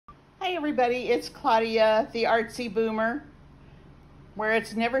Hi everybody, it's Claudia, the artsy boomer, where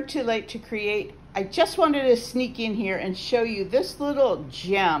it's never too late to create. I just wanted to sneak in here and show you this little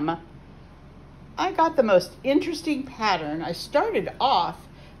gem. I got the most interesting pattern. I started off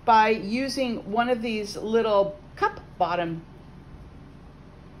by using one of these little cup bottom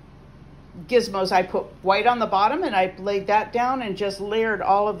gizmos. I put white on the bottom and I laid that down and just layered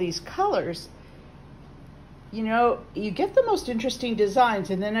all of these colors. You know, you get the most interesting designs,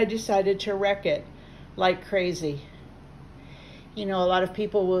 and then I decided to wreck it like crazy. You know, a lot of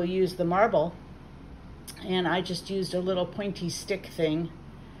people will use the marble, and I just used a little pointy stick thing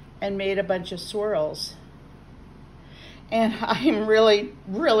and made a bunch of swirls. And I'm really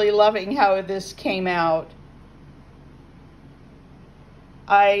loving how this came out.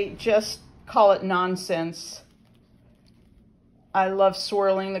 I just call it nonsense. I love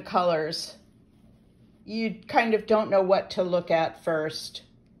swirling the colors. You kind of don't know what to look at first.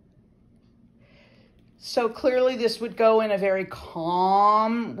 So clearly this would go in a very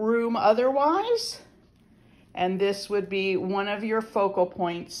calm room otherwise. And this would be one of your focal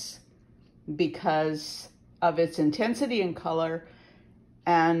points because of its intensity in color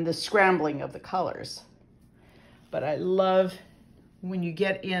and the scrambling of the colors. But I love when you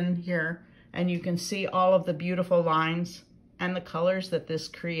get in here and you can see all of the beautiful lines and the colors that this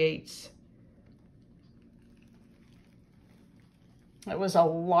creates. It was a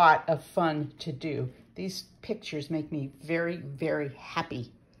lot of fun to do. These pictures make me very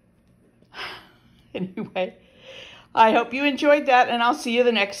happy. Anyway, I hope you enjoyed that, and I'll see you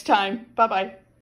the next time. Bye-bye.